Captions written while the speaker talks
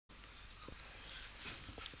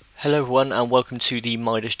Hello everyone and welcome to the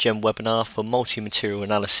Midas Gem webinar for multi-material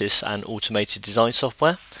analysis and automated design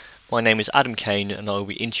software. My name is Adam Kane and I will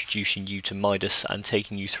be introducing you to Midas and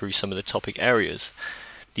taking you through some of the topic areas.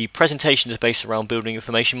 The presentation is based around building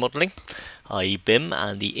information modelling, i.e. BIM,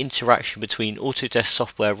 and the interaction between Autodesk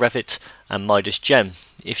software Revit and Midas Gem.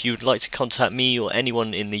 If you would like to contact me or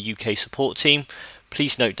anyone in the UK support team,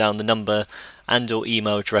 please note down the number and or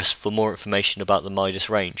email address for more information about the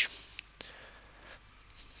Midas range.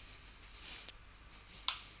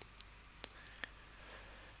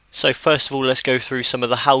 So first of all, let's go through some of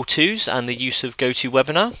the how-tos and the use of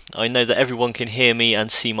GoToWebinar. I know that everyone can hear me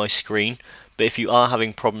and see my screen, but if you are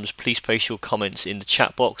having problems, please place your comments in the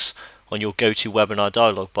chat box on your GoToWebinar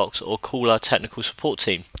dialog box or call our technical support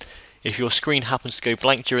team. If your screen happens to go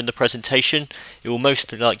blank during the presentation, it will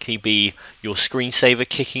most likely be your screensaver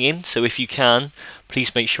kicking in, so if you can,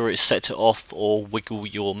 please make sure it's set to off or wiggle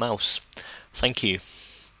your mouse. Thank you.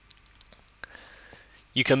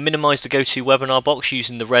 You can minimize the GoToWebinar box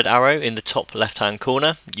using the red arrow in the top left hand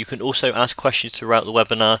corner. You can also ask questions throughout the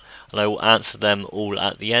webinar and I will answer them all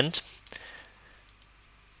at the end.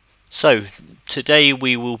 So today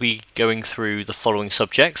we will be going through the following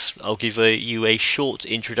subjects. I'll give you a short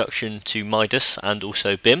introduction to Midas and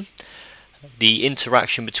also BIM, the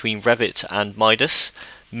interaction between Revit and Midas,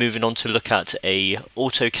 moving on to look at a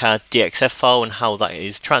AutoCAD DXF file and how that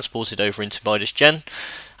is transported over into Midas Gem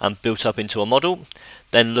and built up into a model.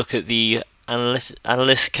 Then look at the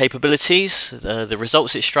analyst capabilities, the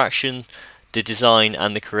results extraction, the design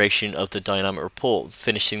and the creation of the dynamic report,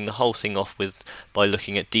 finishing the whole thing off by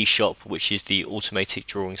looking at DShop, which is the automatic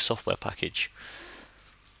drawing software package.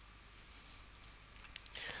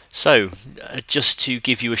 So, just to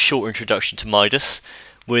give you a short introduction to Midas,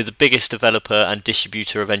 we're the biggest developer and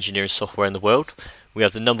distributor of engineering software in the world. We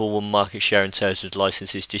have the #1 market share in terms of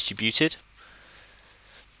licenses distributed.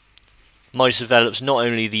 Midas develops not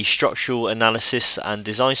only the structural analysis and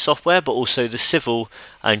design software, but also the civil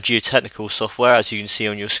and geotechnical software, as you can see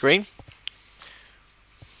on your screen.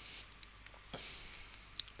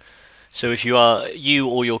 So if you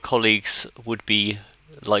or your colleagues would be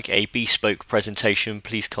like a bespoke presentation,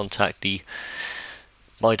 please contact the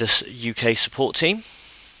Midas UK support team.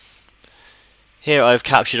 Here I've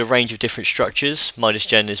captured a range of different structures. Midas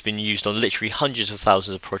Gem has been used on literally hundreds of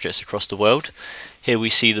thousands of projects across the world. Here we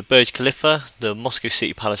see the Burj Khalifa, the Moscow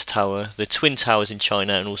City Palace Tower, the Twin Towers in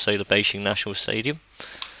China and also the Beijing National Stadium.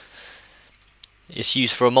 It's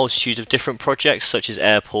used for a multitude of different projects such as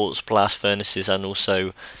airports, blast furnaces and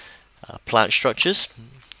also plant structures.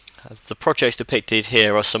 The projects depicted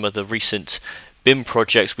here are some of the recent BIM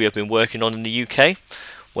projects we have been working on in the UK,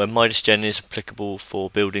 where Midas Gem is applicable for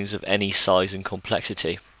buildings of any size and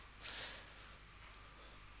complexity.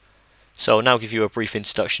 So I'll now give you a brief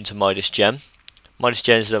introduction to Midas Gem. Midas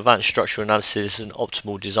Gem is an advanced structural analysis and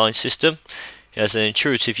optimal design system. It has an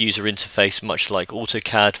intuitive user interface much like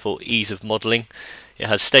AutoCAD for ease of modelling. It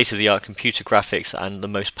has state-of-the-art computer graphics and the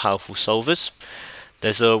most powerful solvers.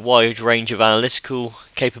 There's a wide range of analytical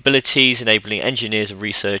capabilities enabling engineers and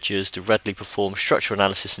researchers to readily perform structural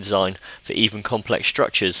analysis and design for even complex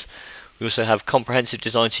structures. We also have comprehensive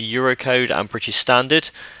design to Eurocode and British Standard,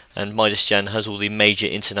 and Midas Gem has all the major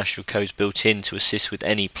international codes built in to assist with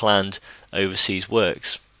any planned overseas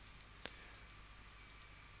works.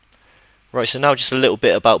 Right, so now just a little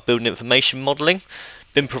bit about building information modelling.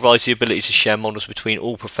 BIM provides the ability to share models between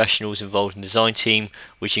all professionals involved in the design team,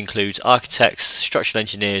 which includes architects, structural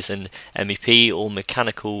engineers and MEP, or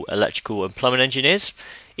mechanical, electrical and plumbing engineers.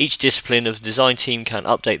 Each discipline of the design team can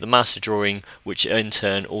update the master drawing, which in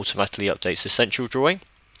turn automatically updates the central drawing.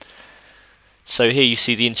 So here you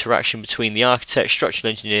see the interaction between the architect, structural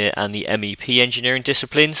engineer and the MEP engineering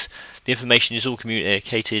disciplines. The information is all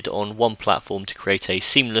communicated on one platform to create a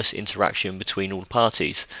seamless interaction between all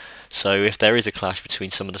parties. So if there is a clash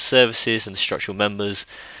between some of the services and the structural members,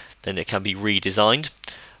 then it can be redesigned.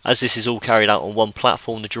 As this is all carried out on one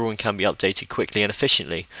platform, the drawing can be updated quickly and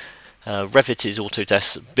efficiently. Revit is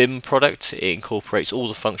Autodesk's BIM product. It incorporates all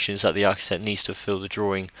the functions that the architect needs to fulfill the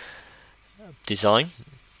drawing design.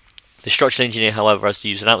 The structural engineer, however, has to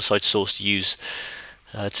use an outside source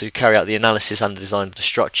to carry out the analysis and the design of the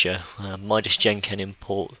structure. Midas Gem can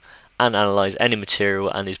import and analyse any material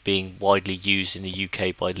and is being widely used in the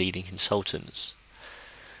UK by leading consultants.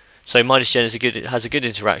 So Midas Gem has a good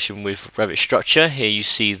interaction with Revit structure. Here you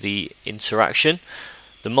see the interaction.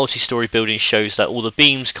 The multi-storey building shows that all the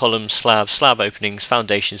beams, columns, slab openings,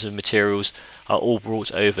 foundations and materials are all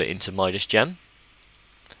brought over into Midas Gem.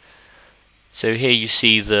 So here you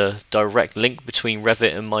see the direct link between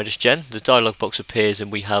Revit and Midas Gen. The dialog box appears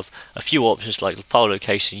and we have a few options like file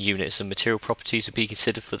location, units and material properties to be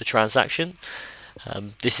considered for the transaction.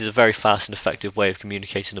 This is a very fast and effective way of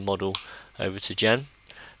communicating the model over to Gen.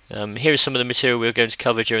 Here is some of the material we're going to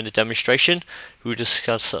cover during the demonstration. We'll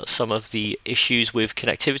discuss some of the issues with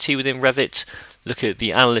connectivity within Revit, look at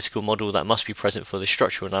the analytical model that must be present for the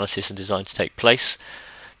structural analysis and design to take place,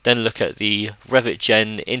 then look at the Revit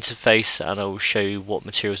Gen interface, and I will show you what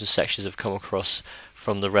materials and sections have come across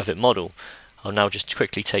from the Revit model. I'll now just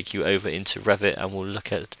quickly take you over into Revit and we'll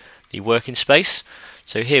look at the working space.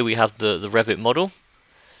 So here we have the Revit model.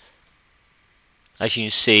 As you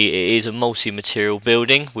can see, it is a multi-material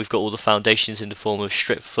building. We've got all the foundations in the form of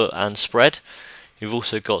strip, foot and spread. We've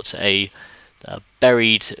also got a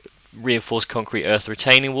buried reinforced concrete earth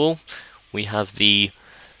retaining wall. We have the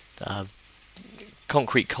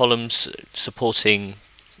concrete columns supporting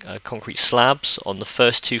concrete slabs on the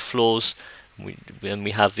first two floors. Then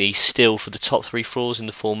we have the steel for the top three floors in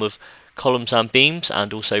the form of columns and beams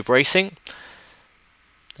and also bracing.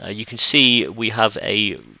 You can see we have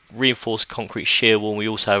a reinforced concrete shear wall. We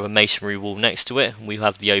also have a masonry wall next to it. We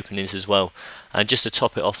have the openings as well. And just to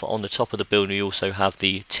top it off, on the top of the building we also have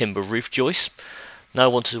the timber roof joist. Now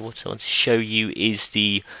what I want to show you is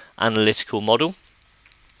the analytical model.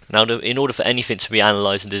 Now in order for anything to be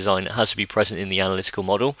analysed and designed, it has to be present in the analytical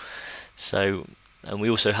model. And we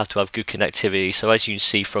also have to have good connectivity. So as you can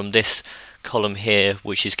see from this column here,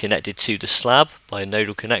 which is connected to the slab by a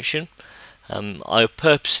nodal connection, I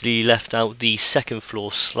purposely left out the second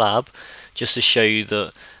floor slab just to show you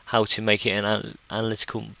that how to make it an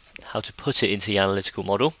analytical, how to put it into the analytical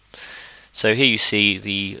model. So here you see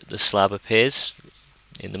the slab appears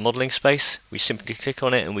in the modelling space. We simply click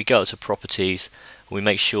on it and we go up to properties. We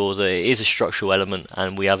make sure that it is a structural element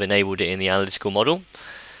and we have enabled it in the analytical model.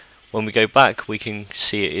 When we go back, we can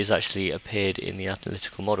see it is actually appeared in the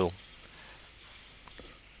analytical model.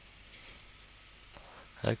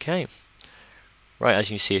 Okay. Right,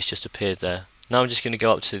 as you can see, it's just appeared there. Now I'm just going to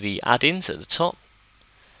go up to the add-ins at the top,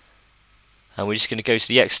 and we're just going to go to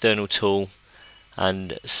the external tool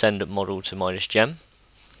and send model to Midas Gen.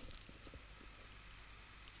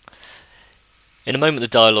 In a moment the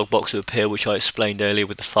dialog box will appear, which I explained earlier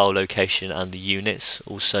with the file location and the units,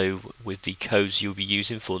 also with the codes you'll be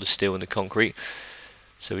using for the steel and the concrete.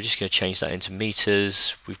 So we're just going to change that into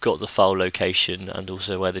meters. We've got the file location and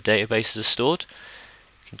also where the databases are stored.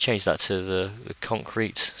 We can change that to the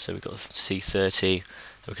concrete, so we've got C30, and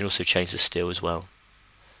we can also change the steel as well.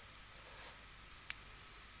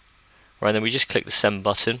 Right, then we just click the send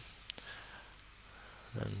button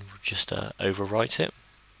and we'll just overwrite it.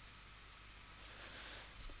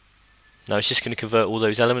 Now it's just going to convert all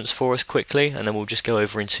those elements for us quickly, and then we'll just go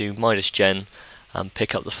over into Midas Gen and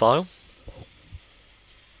pick up the file.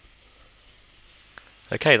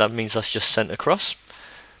 Okay, that means that's just sent across.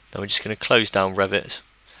 Now we're just going to close down Revit.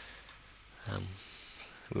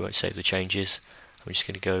 We won't save the changes. I'm just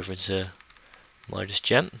going to go over into Midas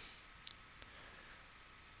Gen.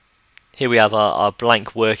 Here we have our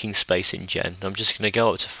blank working space in Gen. I'm just going to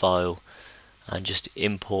go up to File and just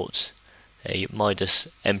import a Midas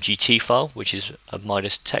MGT file, which is a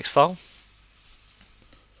Midas text file.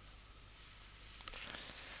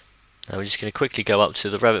 Now we're just going to quickly go up to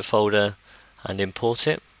the Revit folder and import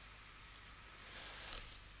it.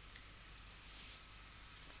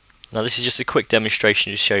 Now this is just a quick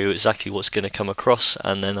demonstration to show you exactly what's going to come across,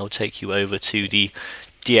 and then I'll take you over to the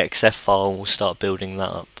DXF file and we'll start building that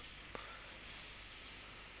up.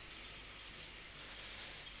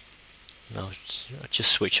 Now I'll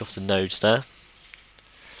just switch off the nodes there.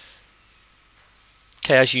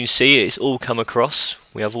 Okay, as you can see, it's all come across.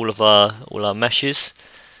 We have all our meshes.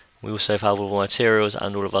 We also have all of our materials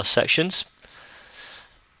and all of our sections.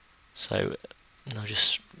 So I'll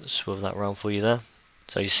just swivel that around for you there.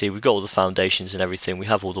 So you see we've got all the foundations and everything. We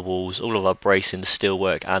have all the walls, all of our bracing, the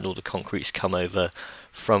steelwork and all the concretes come over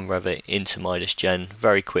from Revit into Midas Gen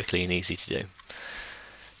very quickly and easy to do.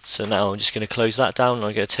 So now I'm just going to close that down and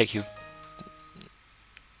I'm going to take you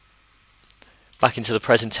back into the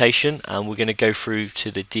presentation, and we're going to go through to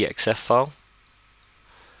the DXF file.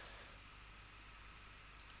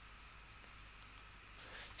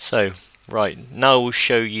 So right, now we'll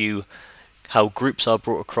show you how groups are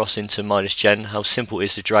brought across into Midas Gen, how simple it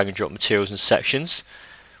is to drag and drop materials and sections.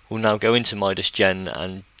 We'll now go into Midas Gen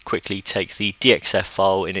and quickly take the DXF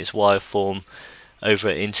file in its wire form over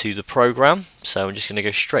into the program. So I'm just going to go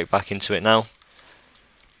straight back into it now,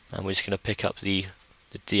 and we're just going to pick up the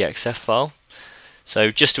DXF file.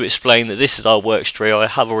 So just to explain that this is our work tree, I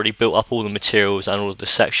have already built up all the materials and all of the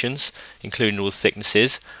sections, including all the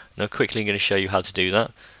thicknesses. and I'm quickly going to show you how to do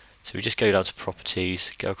that. So we just go down to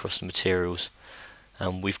properties, go across the materials,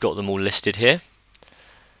 and we've got them all listed here.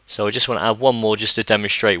 So I just want to add one more just to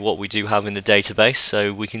demonstrate what we do have in the database.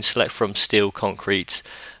 So we can select from steel, concrete,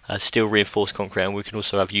 steel reinforced concrete, and we can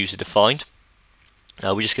also have user defined.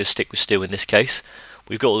 We're just going to stick with steel in this case.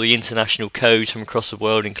 We've got all the international codes from across the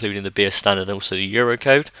world, including the BS standard and also the Euro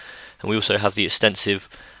code, and we also have the extensive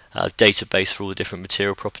database for all the different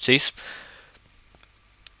material properties.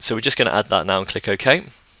 So we're just going to add that now and click OK.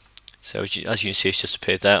 So as you can see, it's just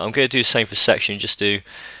appeared there. I'm going to do the same for section just to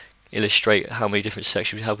illustrate how many different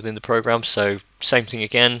sections we have within the program. So same thing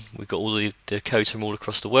again, we've got all the codes from all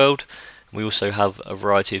across the world, and we also have a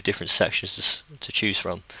variety of different sections to choose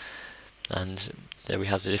from. And there we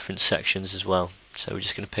have the different sections as well. So we're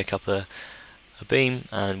just going to pick up a beam,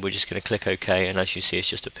 and we're just going to click OK, and as you see, it's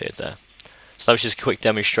just appeared there. So that was just a quick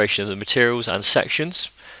demonstration of the materials and sections.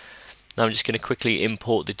 Now I'm just going to quickly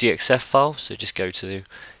import the DXF file. So just go to the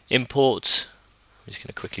import. I'm just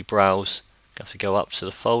going to quickly browse. Have to go up to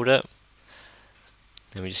the folder.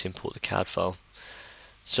 Then we just import the CAD file.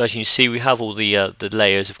 So as you can see, we have all the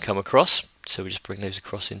layers have come across. So we just bring those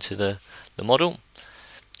across into the model.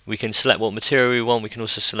 We can select what material we want. We can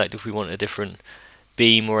also select if we want a different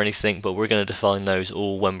beam or anything, but we're going to define those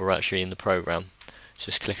all when we're actually in the program.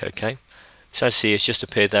 Just click OK. So as you see, it's just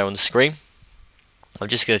appeared there on the screen. I'm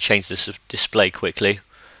just going to change this display quickly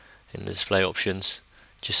in the display options,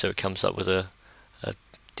 just so it comes up with a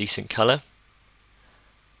decent colour.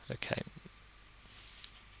 Okay.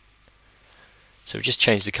 So we just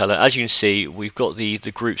changed the colour. As you can see, we've got the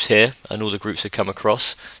groups here, and all the groups have come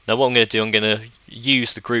across. Now what I'm going to do, I'm going to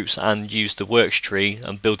use the groups and use the works tree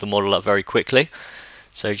and build the model up very quickly.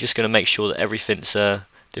 So just going to make sure that everything's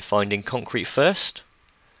defined in concrete first.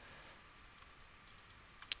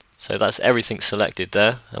 So that's everything selected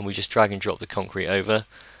there, and we just drag and drop the concrete over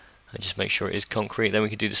and just make sure it is concrete. Then we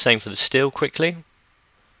can do the same for the steel quickly.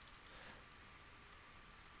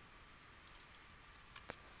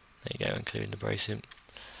 There you go, including the bracing.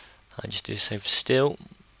 And just do the same for steel.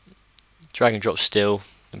 Drag and drop steel,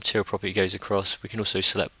 the material property goes across. We can also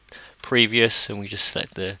select previous, and we just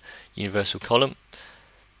select the universal column.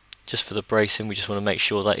 Just for the bracing, we just want to make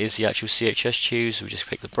sure that is the actual CHS tube. We just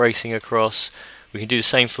pick the bracing across. We can do the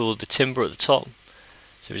same for the timber at the top.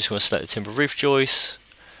 So we just want to select the timber roof joist,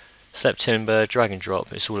 select timber, drag and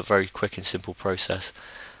drop. It's all a very quick and simple process.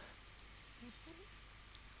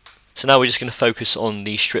 So now we're just going to focus on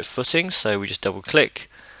the strip footing. So we just double click,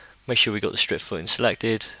 make sure we've got the strip footing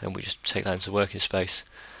selected, and we just take that into working space.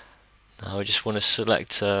 Now I just want to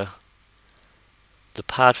select the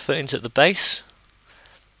pad footings at the base,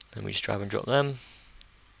 and we just drag and drop them.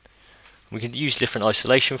 We can use different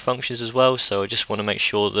isolation functions as well, so I just want to make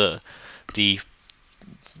sure that the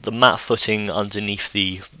mat footing underneath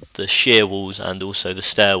the shear walls and also the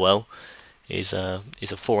stairwell is a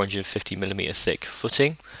 450mm thick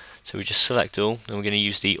footing. So we just select all, and we're going to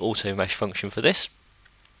use the auto mesh function for this.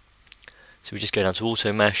 So we just go down to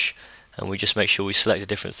auto mesh, and we just make sure we select a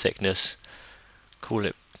different thickness, call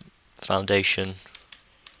it foundation,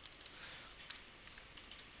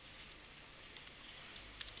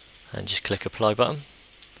 and just click apply button. And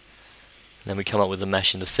then we come up with the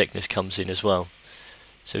mesh, and the thickness comes in as well.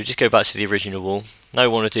 So we just go back to the original wall. Now what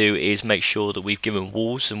we want to do is make sure that we've given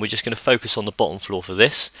walls, and we're just going to focus on the bottom floor for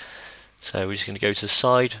this. So we're just going to go to the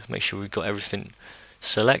side, make sure we've got everything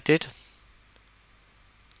selected.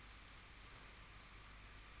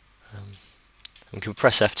 We can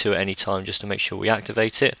press F2 at any time just to make sure we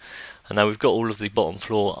activate it. And now we've got all of the bottom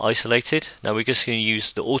floor isolated. Now we're just going to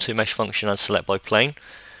use the auto mesh function and select by plane.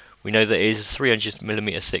 We know that it is a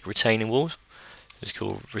 300mm thick retaining wall. It's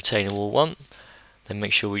called retaining wall 1. Then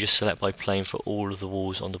make sure we just select by plane for all of the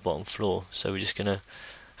walls on the bottom floor. So we're just going to,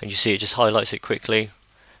 and you see it just highlights it quickly.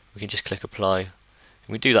 We can just click apply. And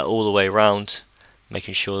we do that all the way around,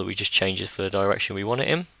 making sure that we just change it for the direction we want it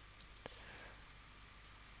in.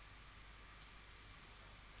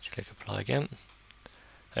 Just click apply again.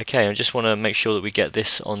 Okay, I just want to make sure that we get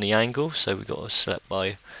this on the angle, so we've got to select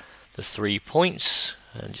by the 3 points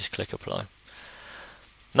and just click apply.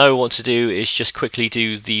 Now what we want to do is just quickly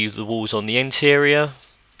do the walls on the interior,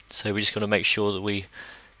 so we're just going to make sure that we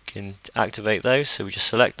can activate those. So we just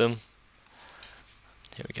select them.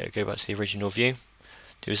 Here we go back to the original view.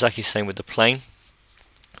 Do exactly the same with the plane.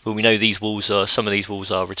 But we know these walls are, some of these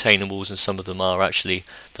walls are retaining walls and some of them are actually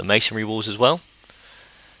the masonry walls as well.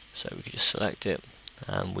 So we can just select it,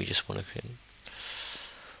 and we just want to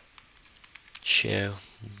shear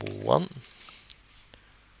wall 1. And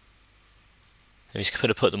he's going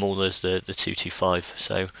to put them all as the 225.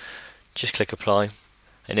 So just click apply,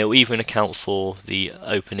 and and it will even account for the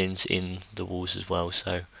openings in the walls as well.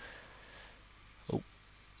 So let's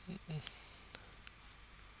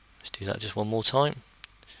do that just one more time.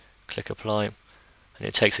 Click apply, and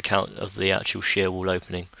it takes account of the actual shear wall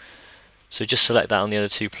opening. So just select that on the other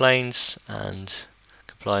two planes and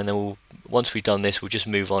apply, and then once we've done this, we'll just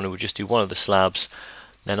move on and we'll just do one of the slabs.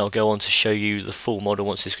 Then I'll go on to show you the full model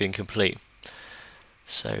once it's been complete.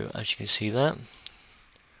 So as you can see there,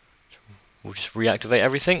 we'll just reactivate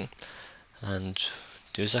everything and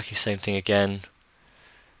do exactly the same thing again,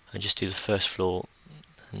 and just do the first floor,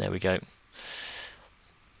 and there we go.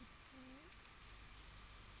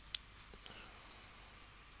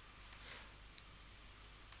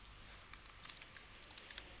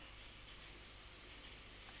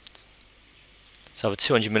 So I have a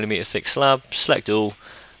 200mm thick slab, select all,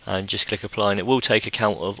 and just click apply, and it will take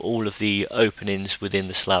account of all of the openings within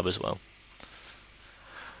the slab as well.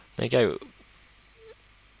 There you go.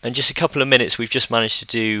 In just a couple of minutes we've just managed to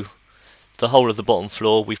do the whole of the bottom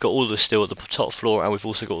floor. We've got all the steel at the top floor, and we've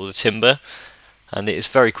also got all the timber, and it is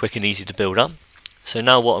very quick and easy to build up. So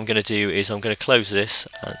now what I'm going to do is I'm going to close this,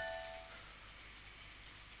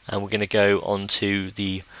 and we're going to go on to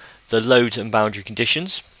the loads and boundary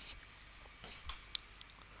conditions.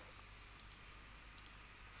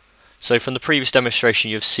 So from the previous demonstration,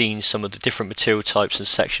 you've seen some of the different material types and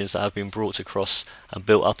sections that have been brought across and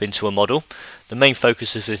built up into a model. The main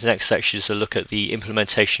focus of this next section is to look at the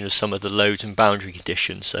implementation of some of the loads and boundary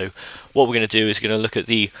conditions. So what we're going to do is going to look at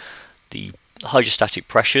the hydrostatic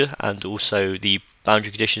pressure and also the boundary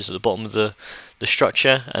conditions at the bottom of the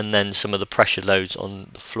structure, and then some of the pressure loads on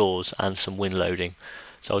the floors and some wind loading.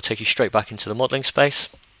 So I'll take you straight back into the modelling space.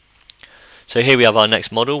 So here we have our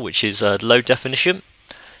next model, which is load definition.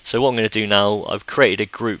 So what I'm going to do now, I've created a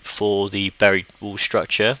group for the buried wall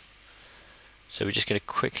structure. So we're just going to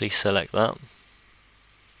quickly select that.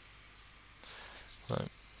 Right.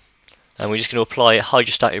 And we're just going to apply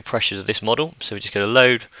hydrostatic pressure to this model. So we're just going to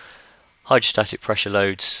load hydrostatic pressure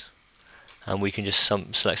loads, and we can just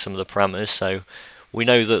select some of the parameters. So we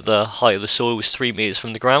know that the height of the soil was 3 meters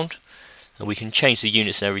from the ground, and we can change the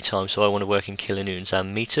units every time. So I want to work in kilonewtons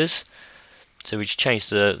and meters. So we just change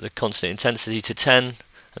the constant intensity to 10.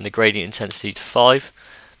 And the gradient intensity to 5,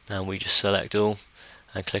 and we just select all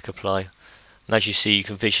and click apply. And as you see, you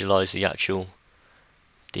can visualize the actual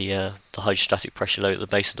the hydrostatic pressure load at the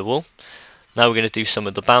base of the wall. Now we're going to do some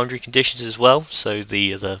of the boundary conditions as well. So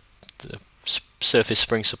the surface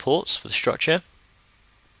spring supports for the structure.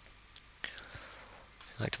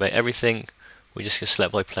 Activate everything. We're just going to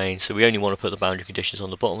select by plane. So we only want to put the boundary conditions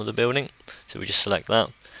on the bottom of the building. So we just select that.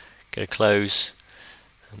 Go to close,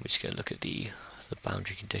 and we're just going to look at the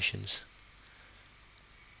boundary conditions.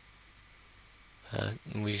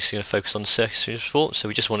 We're just going to focus on the surface support, so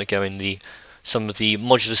we just want to go in some of the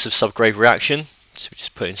modulus of subgrade reaction, so we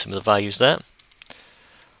just put in some of the values there.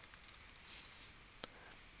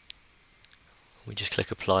 We just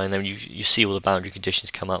click apply, and then you see all the boundary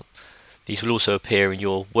conditions come up. These will also appear in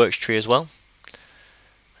your works tree as well,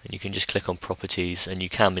 and you can just click on properties and you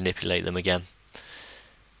can manipulate them again.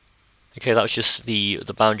 Okay, that was just the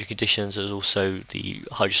boundary conditions. There's also the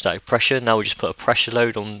hydrostatic pressure. Now we'll just put a pressure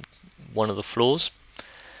load on one of the floors.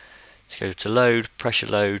 Let's go to load, pressure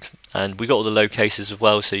load, and we got all the load cases as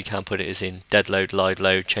well, so you can put it as in dead load, live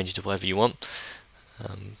load, change it to whatever you want.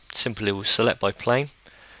 Simply we'll select by plane.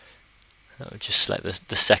 We'll just select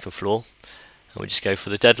the second floor, and we'll just go for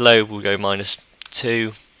the dead load. We'll go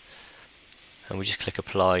 -2, and we just click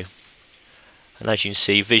apply. And as you can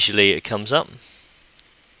see, visually it comes up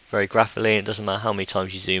very graphically. It doesn't matter how many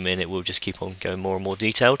times you zoom in, it will just keep on going more and more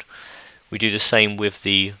detailed. We do the same with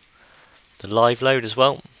the live load as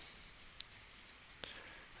well,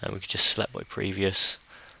 and we can just select by previous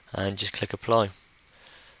and just click apply.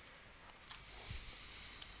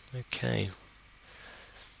 Okay,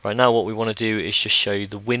 right, now what we want to do is just show you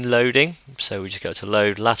the wind loading. So we just go to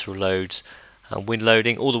load, lateral loads, and wind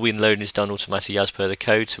loading. All the wind loading is done automatically as per the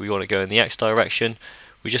code, so we want to go in the X direction.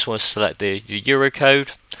 We just want to select the Euro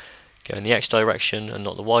code, go in the X direction and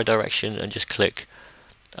not the Y direction, and just click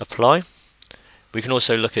apply. We can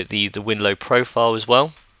also look at the wind load profile as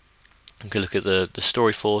well. We can look at the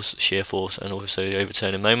story force, shear force, and also the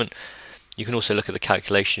overturning moment. You can also look at the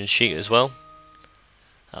calculation sheet as well.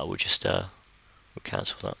 We'll just we'll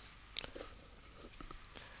cancel that.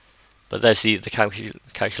 But there's the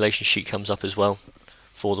calculation sheet comes up as well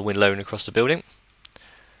for the wind loading across the building.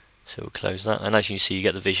 So we'll close that, and as you can see, you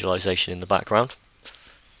get the visualization in the background.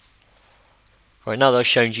 Right, now that I've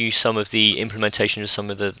shown you some of the implementation of some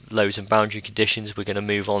of the loads and boundary conditions, we're going to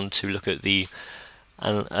move on to look at the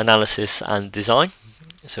analysis and design.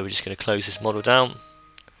 So we're just going to close this model down,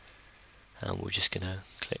 and we're just going to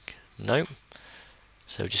click no.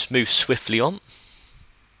 So just move swiftly on.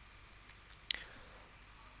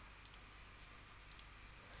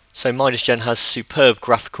 So Midas Gen has superb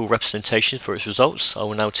graphical representation for its results. I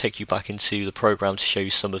will now take you back into the program to show you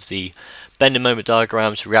some of the bending moment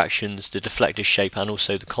diagrams, reactions, the deflector shape, and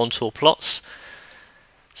also the contour plots.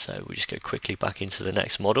 So we'll just go quickly back into the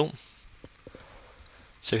next model.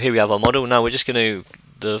 So here we have our model. Now we're just going to,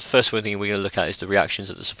 the first one thing we're going to look at is the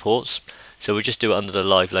reactions at the supports. So we'll just do it under the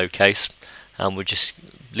live load case, and we'll just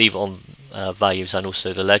leave it on values and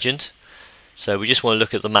also the legend. So we just want to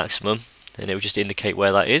look at the maximum, and it will just indicate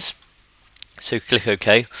where that is. So click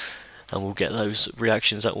OK, and we'll get those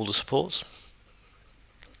reactions at all the supports.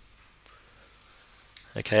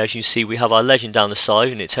 Okay, as you can see, we have our legend down the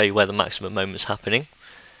side, and it tells you where the maximum moment is happening.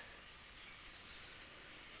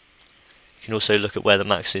 You can also look at where the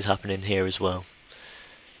maximum is happening here as well.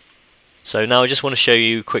 So now I just want to show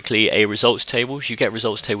you quickly a results table. You get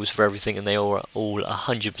results tables for everything, and they are all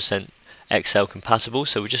 100% Excel compatible.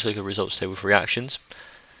 So we'll just look at results table for reactions.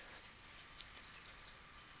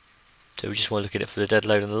 So we just want to look at it for the dead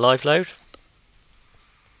load and the live load.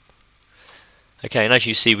 Okay, and as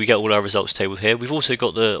you see, we get all our results tables here. We've also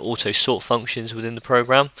got the auto sort functions within the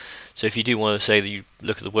program. So if you do want to say that you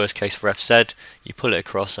look at the worst case for FZ, you pull it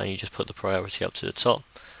across and you just put the priority up to the top.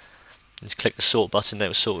 Just click the sort button, that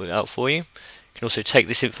will sort it out for you. You can also take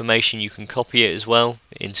this information, you can copy it as well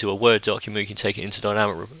into a Word document. You can take it into the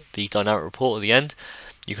dynamic report at the end.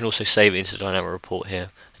 You can also save it into the dynamic report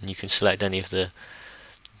here, and you can select any of the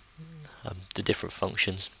different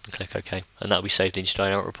functions and click OK, and that will be saved into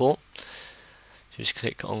dynamic report. So just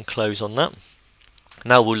click on close on that.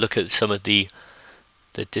 Now we'll look at some of the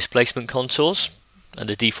displacement contours and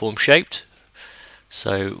the deform shaped.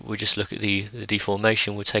 So we'll just look at the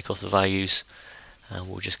deformation, we'll take off the values, and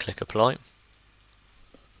we'll just click apply.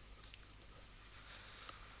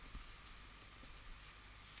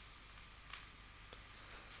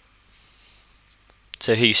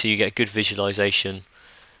 So here you see you get good visualization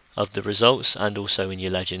of the results and also in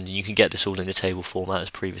your legend, and you can get this all in the table format as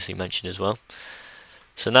previously mentioned as well.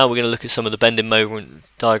 So now we're going to look at some of the bending moment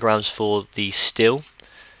diagrams for the steel.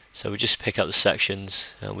 So we'll just pick up the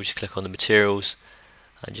sections, and we'll just click on the materials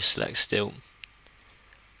and just select steel,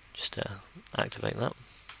 just activate that.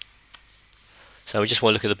 So we just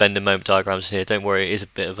want to look at the bending moment diagrams here. Don't worry, it is a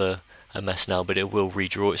bit of a mess now, but it will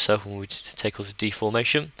redraw itself when we take off the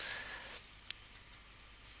deformation.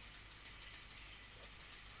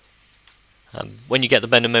 When you get the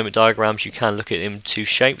bending moment diagrams, you can look at them in two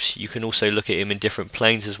shapes. You can also look at them in different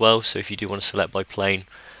planes as well. So if you do want to select by plane,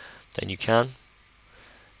 then you can.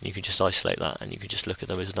 You can just isolate that, and you can just look at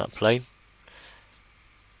them as that plane.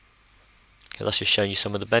 Okay, that's just showing you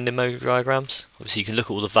some of the bending moment diagrams. Obviously, you can look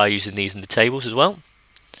at all the values in these in the tables as well.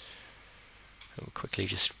 And we'll quickly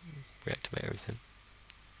just reactivate everything.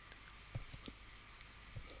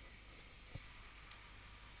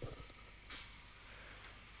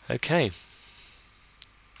 Okay.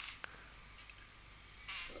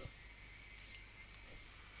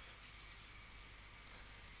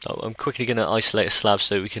 I'm quickly going to isolate a slab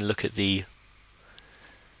so we can look at the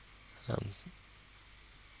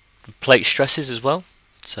plate stresses as well.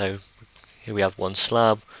 So here we have one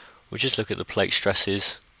slab. We'll just look at the plate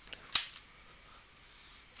stresses.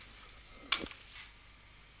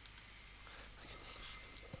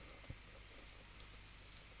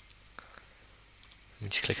 And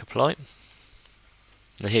just click apply.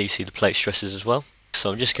 And here you see the plate stresses as well.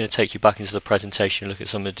 So I'm just going to take you back into the presentation and look at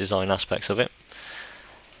some of the design aspects of it.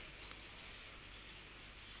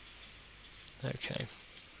 Okay.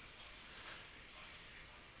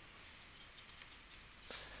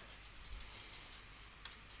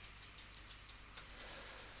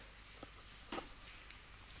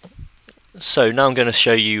 So now I'm going to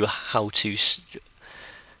show you how to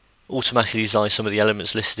automatically design some of the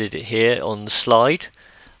elements listed here on the slide.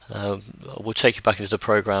 We'll take you back into the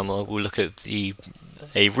program. We'll look at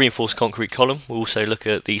a reinforced concrete column. We'll also look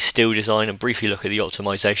at the steel design and briefly look at the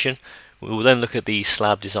optimization. We will then look at the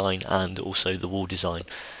slab design and also the wall design.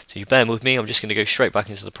 So you bear with me, I'm just going to go straight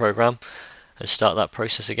back into the program and start that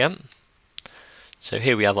process again. So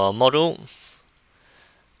here we have our model.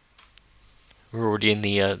 We're already in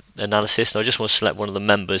the analysis, and I just want to select one of the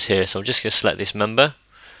members here. So I'm just going to select this member,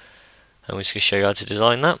 and we're just going to show you how to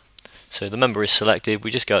design that. So the member is selected,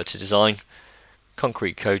 we just go out to design,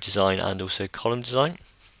 concrete code design, and also column design.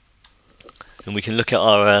 And we can look at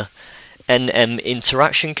our NM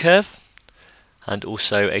interaction curve, and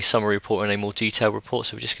also a summary report and a more detailed report.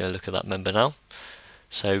 So we're just going to look at that member now.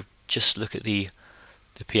 So just look at the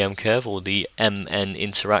PM curve or the MN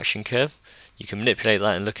interaction curve. You can manipulate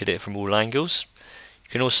that and look at it from all angles.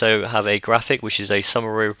 You can also have a graphic, which is a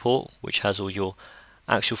summary report, which has all your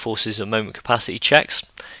actual forces and moment capacity checks.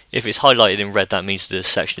 If it's highlighted in red, that means the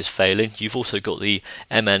section is failing. You've also got the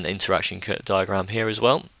MN interaction diagram here as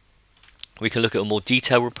well. We can look at a more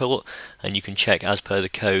detailed report, and you can check as per the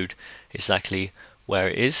code exactly where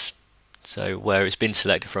it is, so where it's been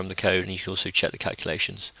selected from the code, and you can also check the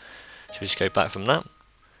calculations. So we just go back from that.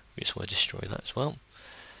 We just want to destroy that as well.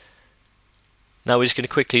 Now we're just going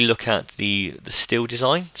to quickly look at the steel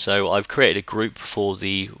design. So I've created a group for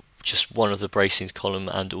just one of the bracings column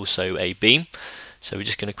and also a beam. So we're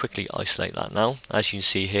just going to quickly isolate that now. As you can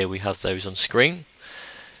see here, we have those on screen.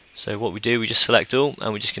 So what we do, we just select all,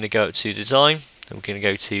 and we're just going to go up to design, and we're going to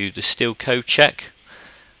go to the steel code check.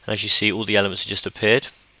 And as you see, all the elements have just appeared.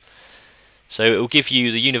 So it will give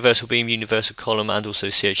you the universal beam, universal column, and also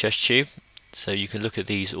CHS tube. So you can look at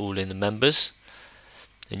these all in the members,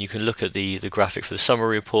 and you can look at the graphic for the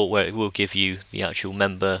summary report, where it will give you the actual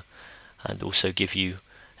member and also give you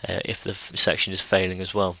if the section is failing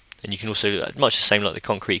as well. And you can also, much the same like the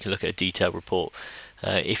concrete, you can look at a detailed report.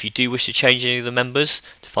 If you do wish to change any of the members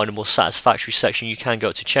to find a more satisfactory section, you can go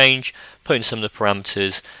up to change, put in some of the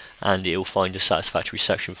parameters, and it will find a satisfactory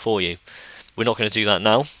section for you. We're not going to do that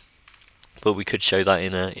now, but we could show that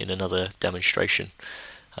in another demonstration.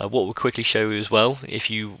 What we'll quickly show you as well, if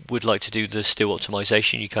you would like to do the steel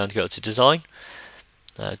optimization, you can go up to design,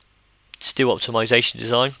 steel optimization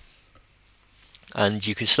design, and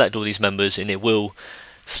you can select all these members, and it will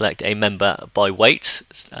select a member by weight,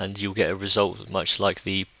 and you'll get a result much like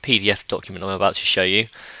the PDF document I'm about to show you.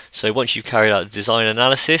 So once you've carried out the design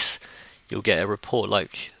analysis, you'll get a report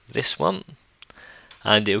like this one,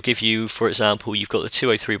 and it'll give you, for example, you've got the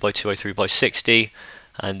 203 by 203 by 60,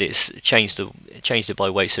 and it's changed it by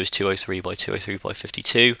weight, so it's 203 by 203 by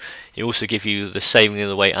 52. It will also give you the saving of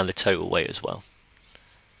the weight and the total weight as well.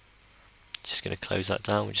 Just going to close that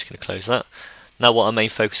down. We're just going to close that. Now what our main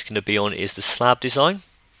focus is going to be on is the slab design.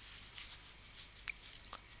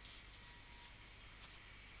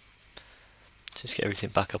 Just get everything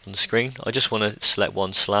back up on the screen. I just want to select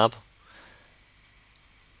one slab.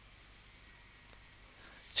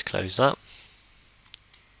 Just close that.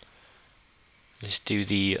 Let's do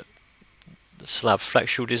the slab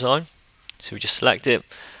flexural design. So we just select it.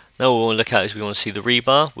 Now what we want to look at is we want to see the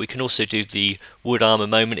rebar. We can also do the wood armor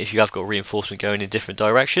moment if you have got reinforcement going in different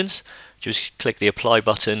directions. Just click the apply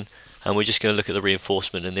button, and we're just going to look at the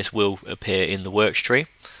reinforcement, and this will appear in the works tree.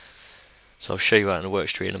 So I'll show you that in the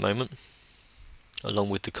works tree in a moment, along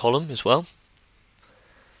with the column as well.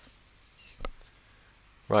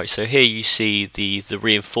 Right, so here you see the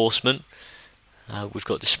reinforcement. We've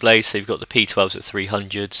got displays, so you've got the P12s at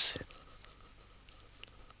 300s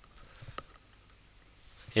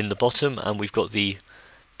in the bottom, and we've got the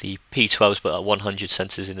P12s but at 100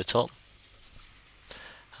 sensors in the top.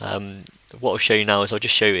 What I'll show you now is I'll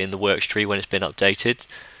just show you in the works tree when it's been updated.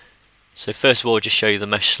 So first of all, I'll just show you the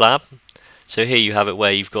mesh slab. So here you have it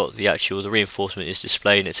where you've got the reinforcement is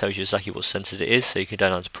displayed, and it tells you exactly what sensors it is. So you can go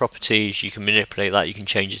down to properties, you can manipulate that, you can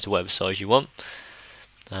change it to whatever size you want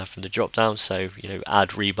from the drop down. So add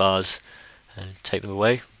rebars and take them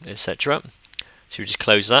away, etc. So we just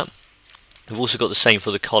close that. We've also got the same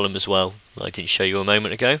for the column as well, I didn't show you a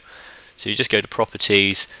moment ago. So you just go to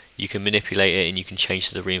properties, you can manipulate it, and you can change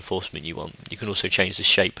to the reinforcement you want. You can also change the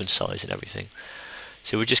shape and size and everything.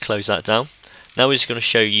 So we'll just close that down. Now we're just going to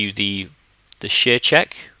show you the shear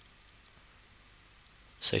check.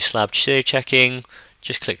 So slab shear checking,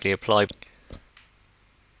 just click the apply.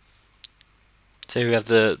 So we have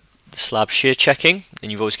the slab shear checking,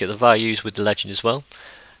 and you've always get the values with the legend as well.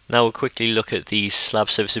 Now we'll quickly look at the slab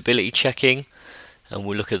serviceability checking, and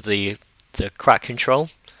we'll look at the crack control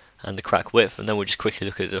and the crack width, and then we'll just quickly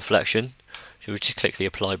look at the deflection. So we'll just click the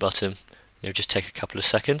apply button. It'll just take a couple of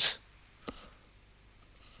seconds.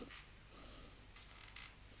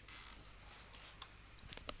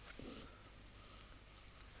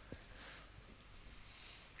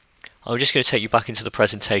 I'm just going to take you back into the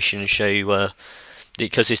presentation and show you,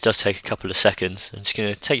 because this does take a couple of seconds, I'm just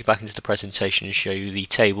going to take you back into the presentation and show you the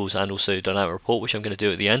tables and also the dynamic report, which I'm going to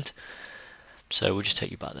do at the end. So we'll just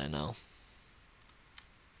take you back there now.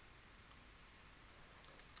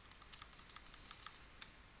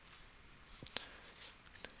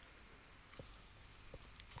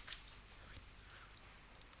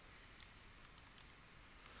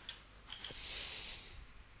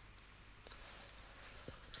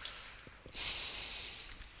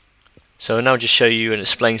 So I'll now just show you and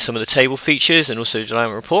explain some of the table features and also the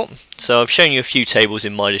dynamic report. So I've shown you a few tables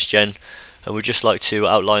in Midas Gen, and we'd just like to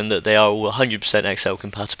outline that they are all 100% Excel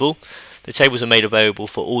compatible. The tables are made available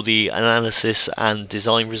for all the analysis and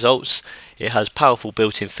design results. It has powerful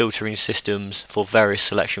built-in filtering systems for various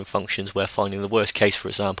selection functions where finding the worst case, for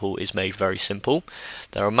example, is made very simple.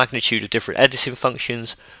 There are a magnitude of different editing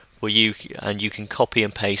functions where you can copy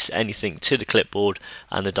and paste anything to the clipboard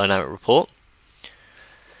and the dynamic report.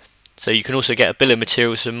 So you can also get a bill of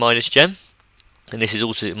materials from Midas Gen, and this is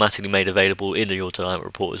automatically made available in your dynamic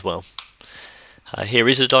report as well. Here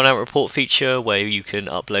is a dynamic report feature where you can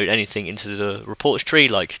upload anything into the reports tree,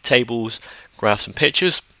 like tables, graphs and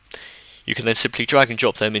pictures. You can then simply drag and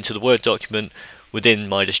drop them into the Word document within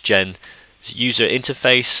Midas Gen user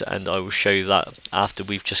interface, and I will show you that after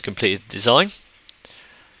we've just completed the design.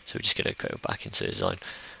 So we're just going to go back into design.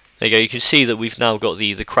 There you go, you can see that we've now got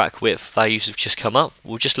the crack width values have just come up.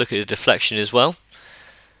 We'll just look at the deflection as well.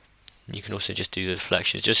 You can also just do the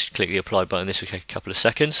deflections, just click the apply button. This will take a couple of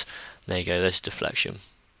seconds. There you go, there's deflection.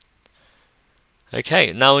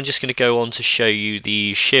 Okay, now I'm just going to go on to show you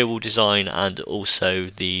the shear wall design and also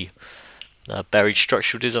the buried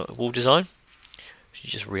structural wall design. You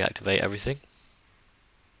just reactivate everything.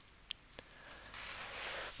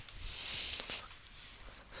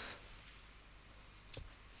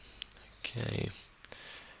 Okay.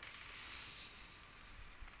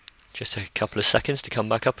 Just take a couple of seconds to come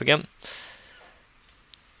back up again.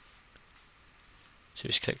 So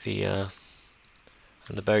just click the and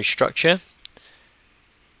the buried structure.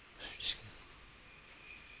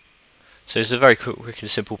 So it's a very quick and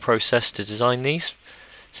simple process to design these.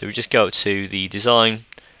 So we just go up to the design,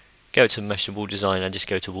 go to mesh and wall design, and just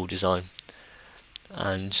go to wall design,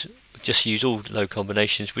 and just use all low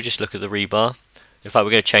combinations. We just look at the rebar. In fact,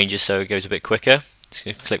 we're going to change it so it goes a bit quicker. Just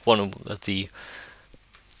going to click one of the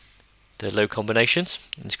low combinations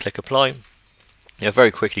and just click apply.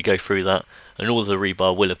 Very quickly go through that, and all of the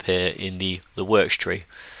rebar will appear in the works tree.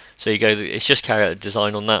 So you go, it's just carry out a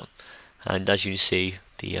design on that, and as you can see,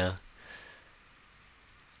 the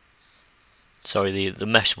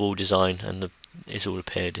mesh wall design and it's all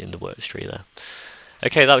appeared in the works tree there.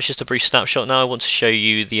 Okay, that was just a brief snapshot. Now I want to show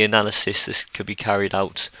you the analysis this could be carried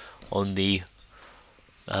out on the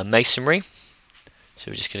masonry.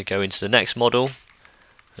 So we're just going to go into the next model.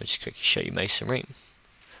 I'll just quickly show you masonry.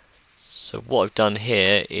 So what I've done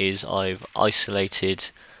here is I've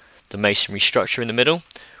isolated the masonry structure in the middle.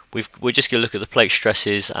 We're just going to look at the plate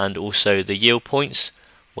stresses and also the yield points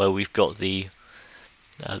where we've got the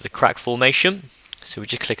crack formation. So we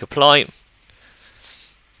just click apply.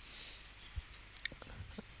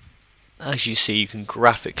 As you see, you can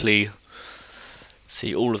graphically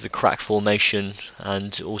see all of the crack formation,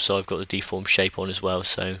 and also I've got the deformed shape on as well,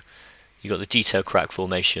 so you've got the detailed crack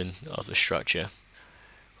formation of the structure.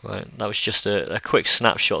 Right, that was just a quick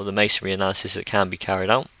snapshot of the masonry analysis that can be carried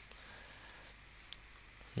out.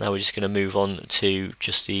 Now we're just going to move on to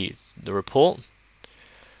just the report.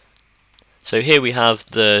 So here we have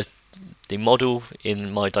the model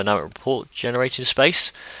in my dynamic report generating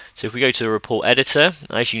space. So if we go to the report editor,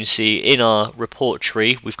 as you can see in our report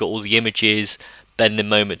tree, we've got all the images, bending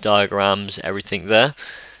moment diagrams, everything there.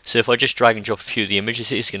 So if I just drag and drop a few of the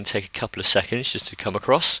images, it's going to take a couple of seconds just to come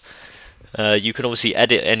across. You can obviously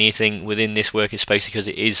edit anything within this working space because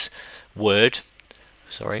it is Word.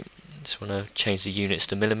 Sorry, just want to change the units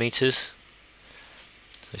to millimeters.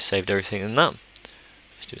 So I saved everything in that.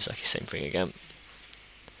 Let's do exactly the same thing again.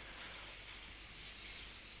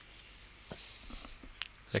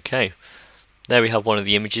 Okay, there we have one of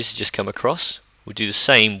the images just come across. We'll do the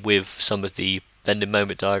same with some of the bending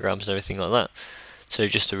moment diagrams and everything like that. So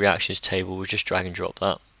just the reactions table, we'll just drag and drop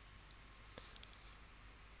that.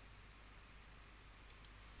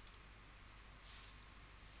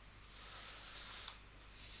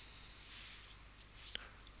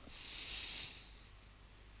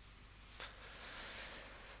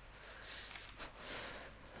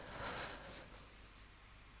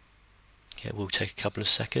 It will take a couple of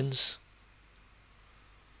seconds.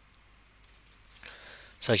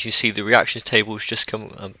 So as you see, the reactions table has just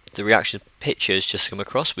come, the reaction picture has just come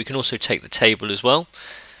across. We can also take the table as well.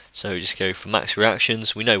 So we just go for max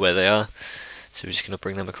reactions. We know where they are, so we're just going to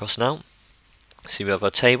bring them across now. See, we have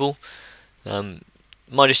our table.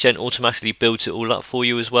 Midas Gen automatically builds it all up for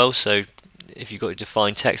you as well. So if you've got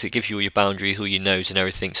defined text, it gives you all your boundaries, all your nodes and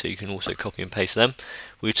everything, so you can also copy and paste them.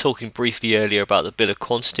 We were talking briefly earlier about the bill of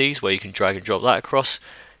quantities, where you can drag and drop that across.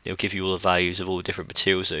 It'll give you all the values of all the different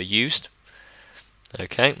materials that are used.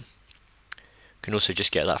 Okay. You can also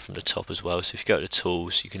just get that from the top as well. So if you go to the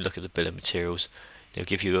tools, you can look at the bill of materials. It'll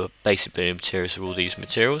give you a basic bill of materials for all these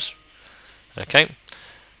materials. Okay.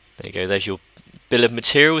 There you go. There's your bill of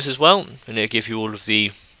materials as well, and it'll give you all of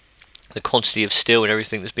the the quantity of steel and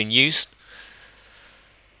everything that's been used.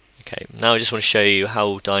 Okay, now I just want to show you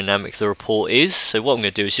how dynamic the report is. So what I'm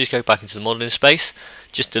going to do is just go back into the modeling space,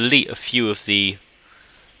 just delete a few of the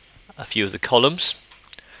columns.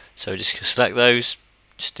 So just select those,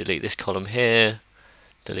 just delete this column here,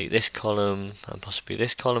 delete this column, and possibly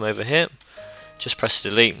this column over here. Just press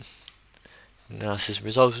delete. Analysis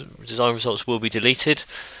results, design results will be deleted,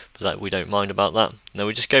 but that we don't mind about that. Now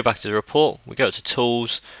we just go back to the report, we go to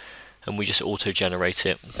tools, and we just auto-generate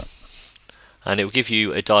it. And it will give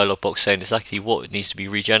you a dialog box saying exactly what needs to be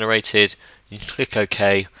regenerated. You click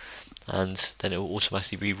OK, and then it will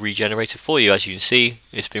automatically be regenerated for you. As you can see,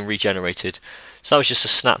 it's been regenerated. So that was just a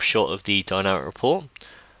snapshot of the dynamic report.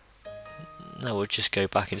 Now we'll just go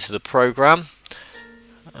back into the program,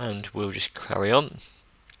 and we'll just carry on.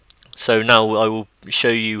 So now I will show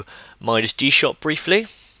you Midas Shop briefly.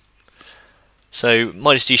 So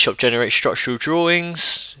Midas Shop generates structural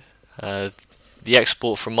drawings. The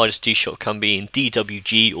export from Midas Shop can be in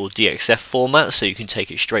DWG or DXF format, so you can take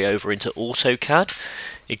it straight over into AutoCAD.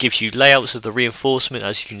 It gives you layouts of the reinforcement,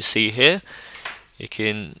 as you can see here. It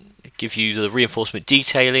can give you the reinforcement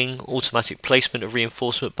detailing, automatic placement of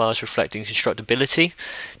reinforcement bars reflecting constructability.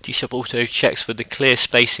 Shop auto checks for the clear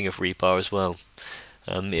spacing of rebar as well.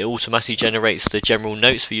 It automatically generates the general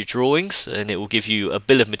notes for your drawings, and it will give you a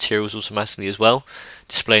bill of materials automatically as well,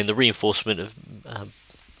 displaying the reinforcement of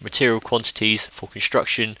material quantities for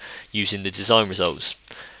construction using the design results.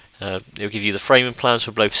 It will give you the framing plans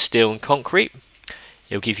for both steel and concrete.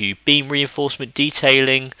 It will give you beam reinforcement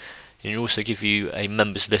detailing, and it will also give you a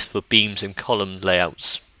members list for beams and column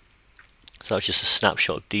layouts. So that's just a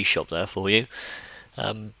snapshot of D-Shop there for you.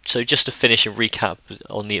 So just to finish and recap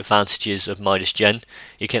on the advantages of Midas Gen,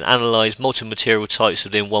 you can analyse multiple material types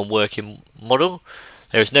within one working model.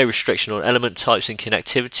 There is no restriction on element types and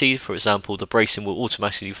connectivity. For example, the bracing will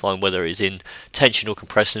automatically find whether it is in tension or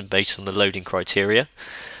compression based on the loading criteria.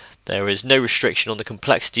 There is no restriction on the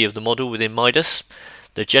complexity of the model within Midas.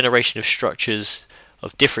 The generation of structures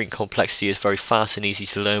of differing complexity is very fast and easy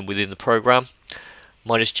to learn within the program.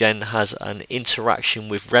 Midas Gen has an interaction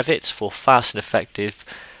with Revit for fast and effective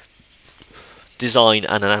design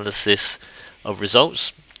and analysis of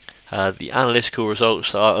results. The analytical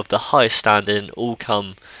results are of the highest standard and all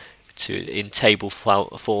come in table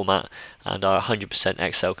format and are 100%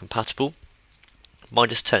 Excel compatible.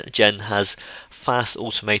 Midas Gen has fast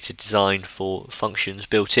automated design for functions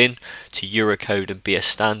built in to Eurocode and BS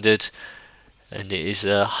standard, and it is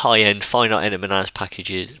a high-end finite element analysis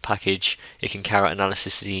package. It can carry out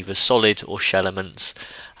analysis in either solid or shell elements,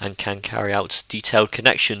 and can carry out detailed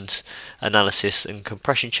connections analysis and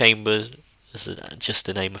compression chambers, just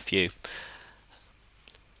to name a few.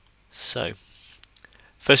 So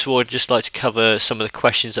first of all, I'd just like to cover some of the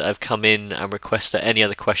questions that have come in and request that any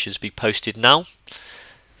other questions be posted now.